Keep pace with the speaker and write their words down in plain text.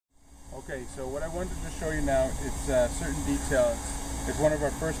Okay, so what I wanted to show you now is certain details. It's one of our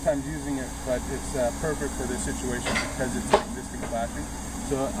first times using it, but it's perfect for this situation because it's an existing flashing.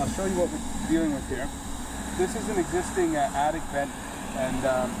 So I'll show you what we're dealing with here. This is an existing attic vent, and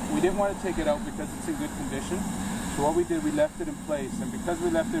we didn't want to take it out because it's in good condition. So what we did, we left it in place, and because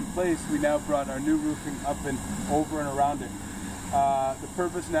we left it in place, we now brought our new roofing up and over and around it. The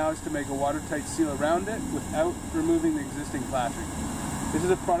purpose now is to make a watertight seal around it without removing the existing flashing. This is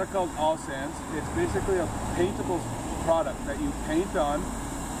a product called All Sands. It's basically a paintable product that you paint on,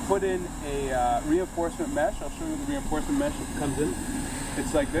 put in a reinforcement mesh. I'll show you the reinforcement mesh that comes in.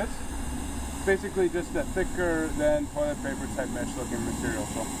 It's like this. Basically just a thicker than toilet paper type mesh looking material.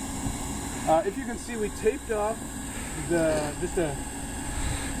 So if you can see, we taped off the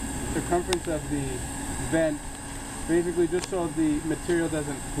circumference of the vent, basically just so the material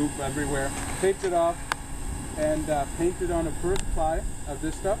doesn't poop everywhere. Taped it off and painted on a first ply of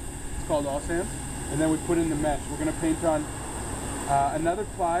this stuff. It's called All Sands. And then we put in the mesh. We're going to paint on another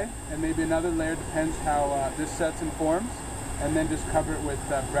ply and maybe another layer, depends how this sets and forms, and then just cover it with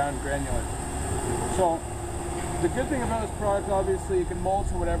brown granular. So the good thing about this product, obviously, you can mold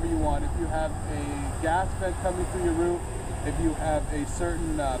to whatever you want. If you have a gas vent coming through your roof, if you have a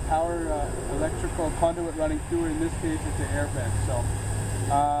certain power electrical conduit running through it, in this case it's an air vent. So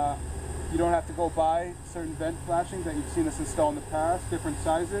you don't have to go buy certain vent flashings that you've seen us install in the past, different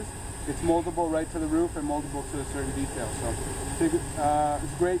sizes. It's moldable right to the roof and moldable to a certain detail. So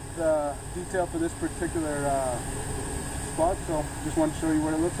it's great detail for this particular spot. So just want to show you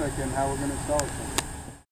what it looks like and how we're going to install it. So.